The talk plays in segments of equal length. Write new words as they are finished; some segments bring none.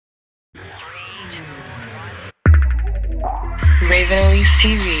Raven Elise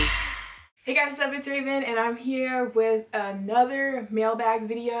TV. Hey guys, what's up? It's Raven and I'm here with another mailbag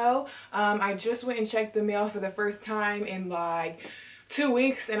video. I just went and checked the mail for the first time in like 2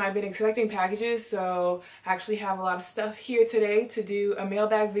 weeks and I've been expecting packages, so I actually have a lot of stuff here today to do a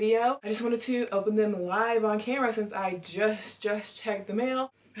mailbag video. I just wanted to open them live on camera since I just checked the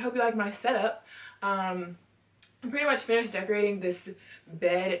mail. I hope you like my setup. I'm pretty much finished decorating this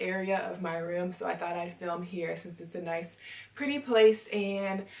bed area of my room, so I thought I'd film here since it's a nice pretty place,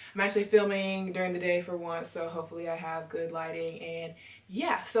 and I'm actually filming during the day for once, so hopefully I have good lighting. And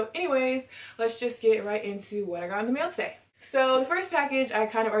yeah, so anyways, let's just get right into what I got in the mail today. So the first package, I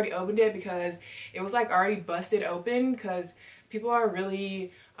kind of already opened it because it was like already busted open, because people are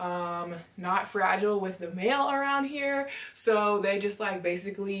really not fragile with the mail around here, so they just like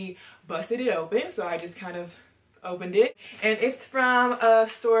basically busted it open. So I just kind of opened it, and it's from a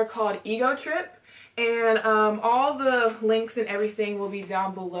store called Ego Trip, and all the links and everything will be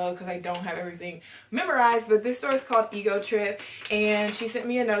down below because I don't have everything memorized. But this store is called Ego Trip, and she sent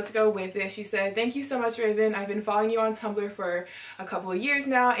me a note to go with it. She said, "Thank you so much, Raven. I've been following you on Tumblr for a couple of years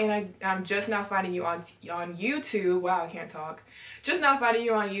now, and I'm just now finding you on YouTube." Wow, I can't talk. Just now finding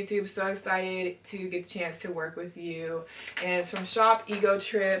you on YouTube. So excited to get the chance to work with you. And it's from Shop Ego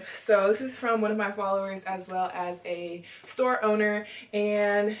Trip. So this is from one of my followers as well as a store owner,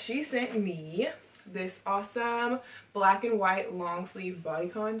 and she sent me this awesome black and white long sleeve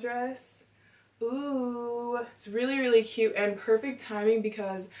bodycon dress. Ooh, it's really cute and perfect timing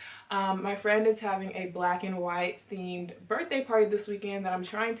because my friend is having a black and white themed birthday party this weekend that I'm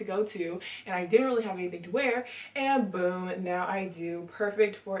trying to go to, and I didn't really have anything to wear, and boom, now I do.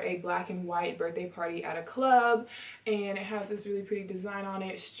 Perfect for a black and white birthday party at a club. And it has this really pretty design on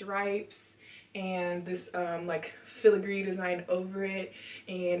it, stripes, and this like filigree design over it,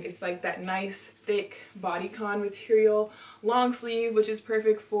 and it's like that nice thick bodycon material, long sleeve, which is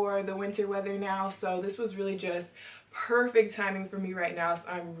perfect for the winter weather now. So this was really just perfect timing for me right now, so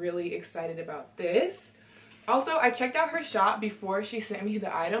I'm really excited about this. Also, I checked out her shop before she sent me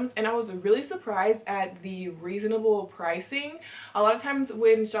the items, and I was really surprised at the reasonable pricing. A lot of times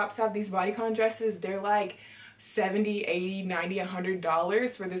when shops have these bodycon dresses, they're like $70, $80, $90,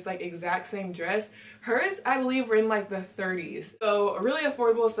 $100 for this like exact same dress. Hers, I believe, were in like the 30s, so really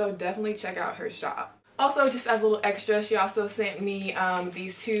affordable. So definitely check out her shop. Also, just as a little extra, she also sent me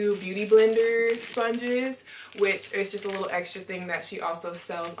these two beauty blender sponges, which is just a little extra thing that she also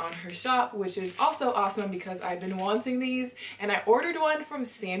sells on her shop, which is also awesome because I've been wanting these, and I ordered one from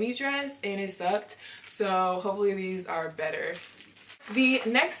Sammy Dress and it sucked, so hopefully these are better. The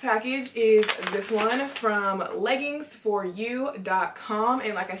next package is this one from leggingsforyou.com,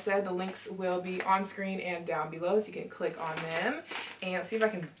 and like I said, the links will be on screen and down below, so you can click on them. And let's see if I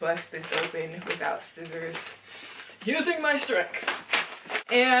can bust this open without scissors using my strength.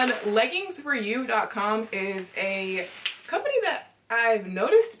 And leggingsforyou.com is a company that I've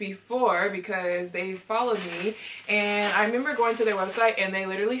noticed before because they followed me, and I remember going to their website and they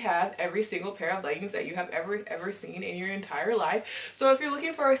literally have every single pair of leggings that you have ever seen in your entire life. So if you're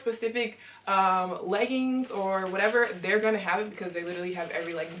looking for a specific leggings or whatever, they're gonna have it because they literally have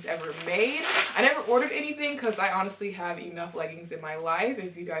every leggings ever made. I never ordered anything because I honestly have enough leggings in my life.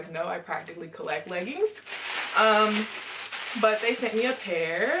 If you guys know, I practically collect leggings. But they sent me a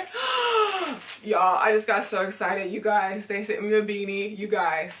pair. Y'all, I just got so excited. You guys, they sent me a beanie. You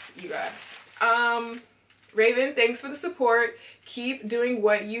guys. Raven, thanks for the support. Keep doing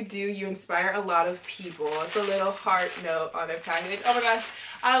what you do. You inspire a lot of people. It's a little heart note on their package. Oh my gosh,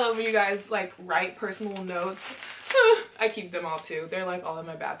 I love when you guys like write personal notes. I keep them all too. They're like all in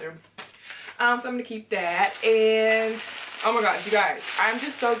my bathroom. So I'm gonna keep that. And oh my gosh, you guys, I'm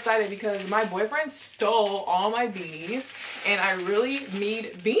just so excited because my boyfriend stole all my beanies, and I really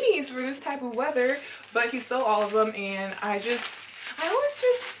need beanies for this type of weather, but he stole all of them. And I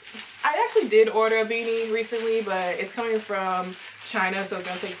actually did order a beanie recently, but it's coming from China, so it's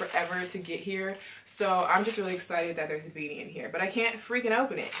gonna take forever to get here. So I'm just really excited that there's a beanie in here, but I can't freaking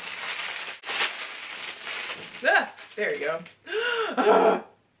open it. Ah, there we go.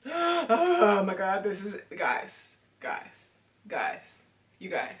 Oh my god, this is, guys, you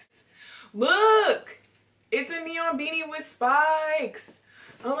guys, look, it's a neon beanie with spikes.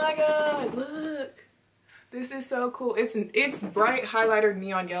 Oh my god, look, this is so cool. It's bright highlighter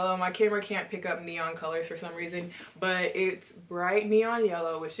neon yellow. My camera can't pick up neon colors for some reason, but it's bright neon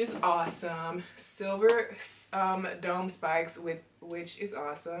yellow, which is awesome. Silver dome spikes, which is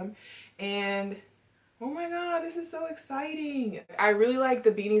awesome. And oh my god, this is so exciting. I really like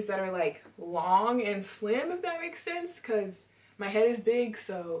the beanies that are like long and slim, if that makes sense, because my head is big,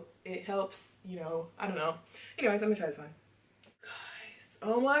 so it helps, you know, I don't know. Anyways, I'm gonna try this on. Guys,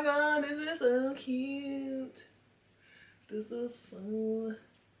 oh my god, this is so cute. This is so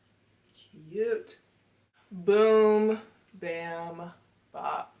cute. Boom, bam,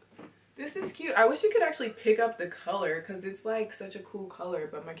 bop. This is cute. I wish you could actually pick up the color because it's like such a cool color,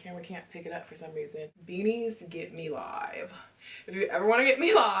 but my camera can't pick it up for some reason. Beanies get me live. If you ever want to get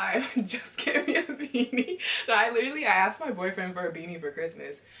me live, just get me a beanie. I asked my boyfriend for a beanie for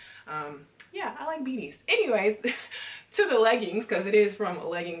Christmas. Yeah, I like beanies. Anyways, to the leggings, because it is from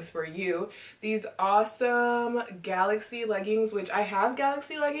Leggings for You. These awesome Galaxy leggings, which I have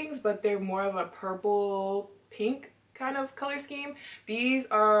Galaxy leggings, but they're more of a purple pink kind of color scheme. These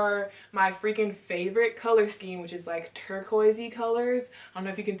are my freaking favorite color scheme, which is like turquoisey colors. I don't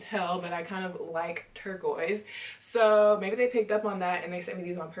know if you can tell, but I kind of like turquoise. So maybe they picked up on that and they sent me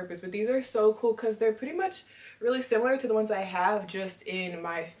these on purpose. But these are so cool because they're pretty much really similar to the ones I have, just in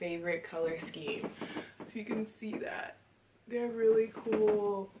my favorite color scheme. If you can see that. They're really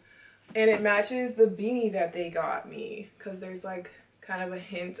cool. And it matches the beanie that they got me because there's like kind of a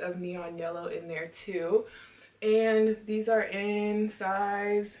hint of neon yellow in there too. And these are in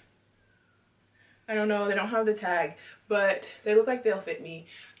size, I don't know, they don't have the tag, but they look like they'll fit me.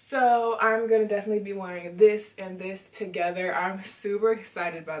 So I'm gonna definitely be wearing this and this together. I'm super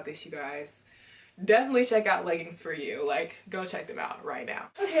excited about this, you guys. Definitely check out Leggings for You. Like, go check them out right now.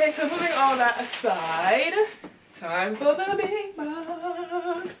 Okay, so moving all that aside, time for the big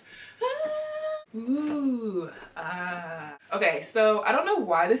box. Okay, so I don't know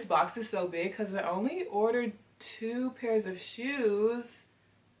why this box is so big because I only ordered 2 pairs of shoes,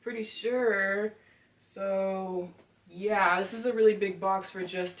 pretty sure. So yeah, this is a really big box for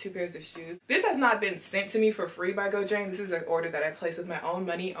just 2 pairs of shoes. This has not been sent to me for free by GoJane. This is an order that I placed with my own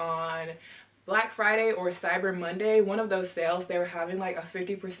money on Black Friday or Cyber Monday. One of those sales, they were having like a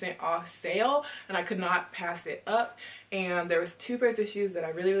 50% off sale and I could not pass it up. And there was 2 pairs of shoes that I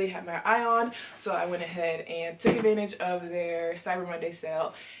really had my eye on. So I went ahead and took advantage of their Cyber Monday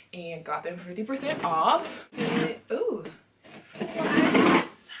sale and got them for 50% off. And, ooh, slides.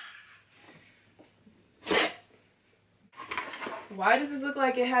 Why does this look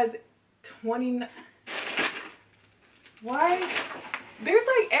like it has 29? Why? There's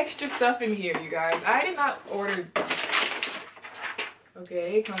like extra stuff in here, you guys. I did not order.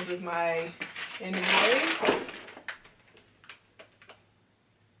 Okay, it comes with my invoice.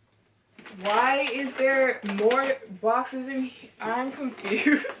 Why is there more boxes in here? I'm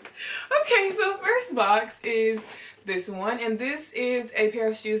confused. Okay, so first box is this one, and this is a pair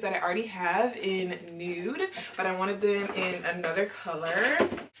of shoes that I already have in nude, but I wanted them in another color.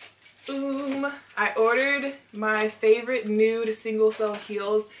 Boom. I ordered my favorite nude single sole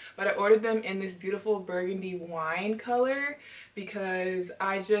heels, but I ordered them in this beautiful burgundy wine color because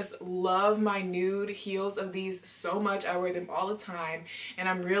I just love my nude heels of these so much. I wear them all the time, and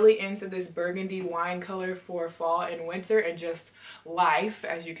I'm really into this burgundy wine color for fall and winter and just life,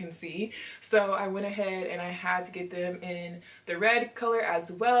 as you can see. So I went ahead and I had to get them in the red color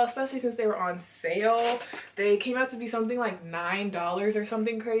as well, especially since they were on sale. They came out to be something like $9 or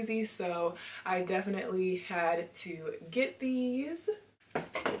something crazy, so I definitely had to get these.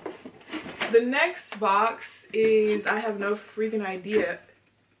 The next box is, I have no freaking idea.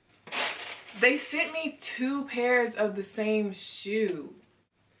 They sent me 2 pairs of the same shoe.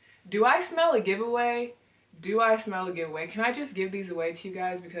 Do I smell a giveaway? Do I smell a giveaway? Can I just give these away to you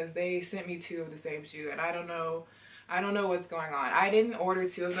guys because they sent me 2 of the same shoe and I don't know what's going on. I didn't order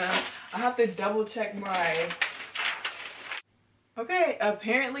 2 of them. I have to double check my... Okay,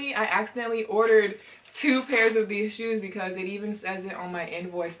 apparently I accidentally ordered 2 pairs of these shoes because it even says it on my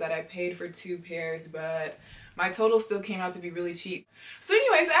invoice that I paid for 2 pairs, but my total still came out to be really cheap. So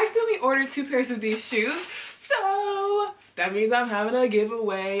anyways, I accidentally ordered 2 pairs of these shoes, so that means I'm having a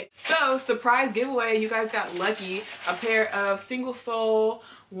giveaway. So surprise giveaway, you guys got lucky. A pair of single sole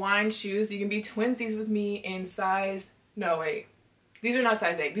wine shoes. You can be twinsies with me in size, no wait, these are not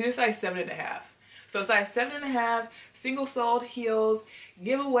size 8, these are size 7.5. So size 7.5, single soled heels,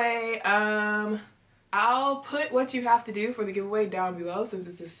 giveaway. I'll put what you have to do for the giveaway down below since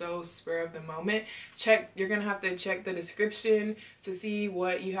this is so spur of the moment. You're gonna have to check the description to see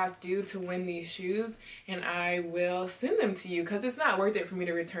what you have to do to win these shoes, and I will send them to you because it's not worth it for me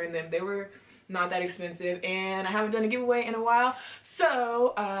to return them. They were not that expensive and I haven't done a giveaway in a while,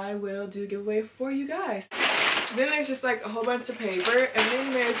 so I will do a giveaway for you guys. Then there's just like a whole bunch of paper, and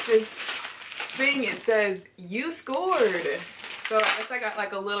then there's this thing, it says you scored. So I guess I got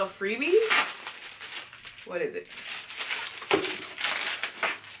like a little freebie. What is it?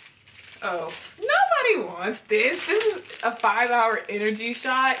 Oh, nobody Nobody wants this. This is a 5-hour energy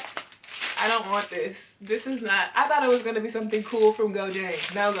shot. I don't want this. This is not. I thought it was going to be something cool from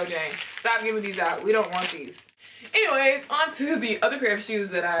GoJane. No, GoJane. Stop giving these out. We don't want these. Anyways, on to the other pair of shoes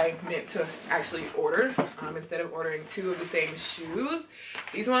that I meant to actually order instead of ordering 2 of the same shoes.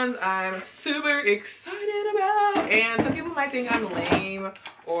 These ones I'm super excited about, and some people might think I'm lame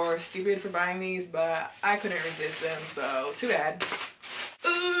or stupid for buying these, but I couldn't resist them, so too bad.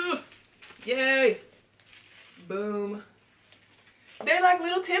 Ooh, yay, boom. They're like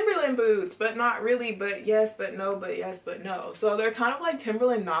little Timberland boots, but not really, but yes, but no, but yes, but no. So they're kind of like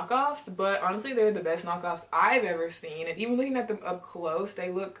Timberland knockoffs, but honestly, they're the best knockoffs I've ever seen. And even looking at them up close, they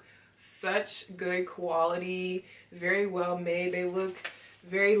look such good quality, very well made. They look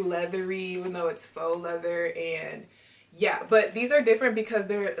very leathery, even though it's faux leather. And yeah, but these are different because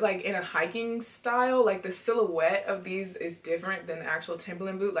they're like in a hiking style. Like the silhouette of these is different than the actual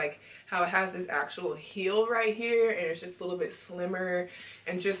Timberland boot. Like how it has this actual heel right here, and it's just a little bit slimmer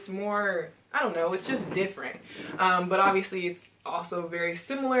and just more, I don't know, it's just different. But obviously it's also very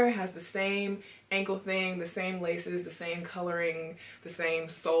similar. It has the same ankle thing, the same laces, the same coloring, the same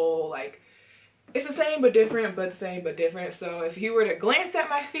sole. Like it's the same but different, but the same but different. So if you were to glance at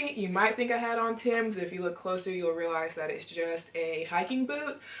my feet, you might think I had on Timbs. If you look closer, you'll realize that it's just a hiking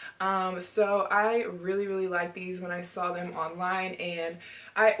boot. So I really like these when I saw them online, and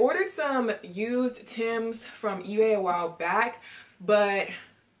I ordered some used Timbs from eBay a while back, but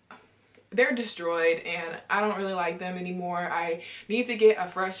they're destroyed and I don't really like them anymore. I need to get a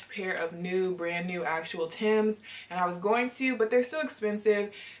fresh pair of brand new actual Timbs, and I was going to, but they're so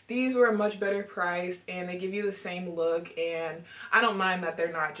expensive. These were a much better price and they give you the same look, and I don't mind that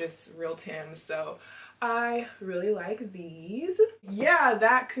they're not just real Timbs. So I really like these. Yeah,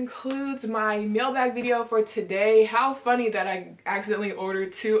 that concludes my mailbag video for today. How funny that I accidentally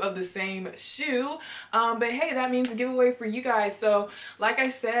ordered 2 of the same shoe. But hey, that means a giveaway for you guys. So like I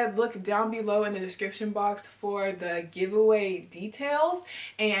said, look down below in the description box for the giveaway details,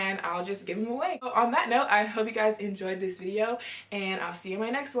 and I'll just give them away. So on that note, I hope you guys enjoyed this video, and I'll see you in my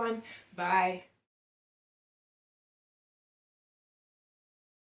next one. Bye.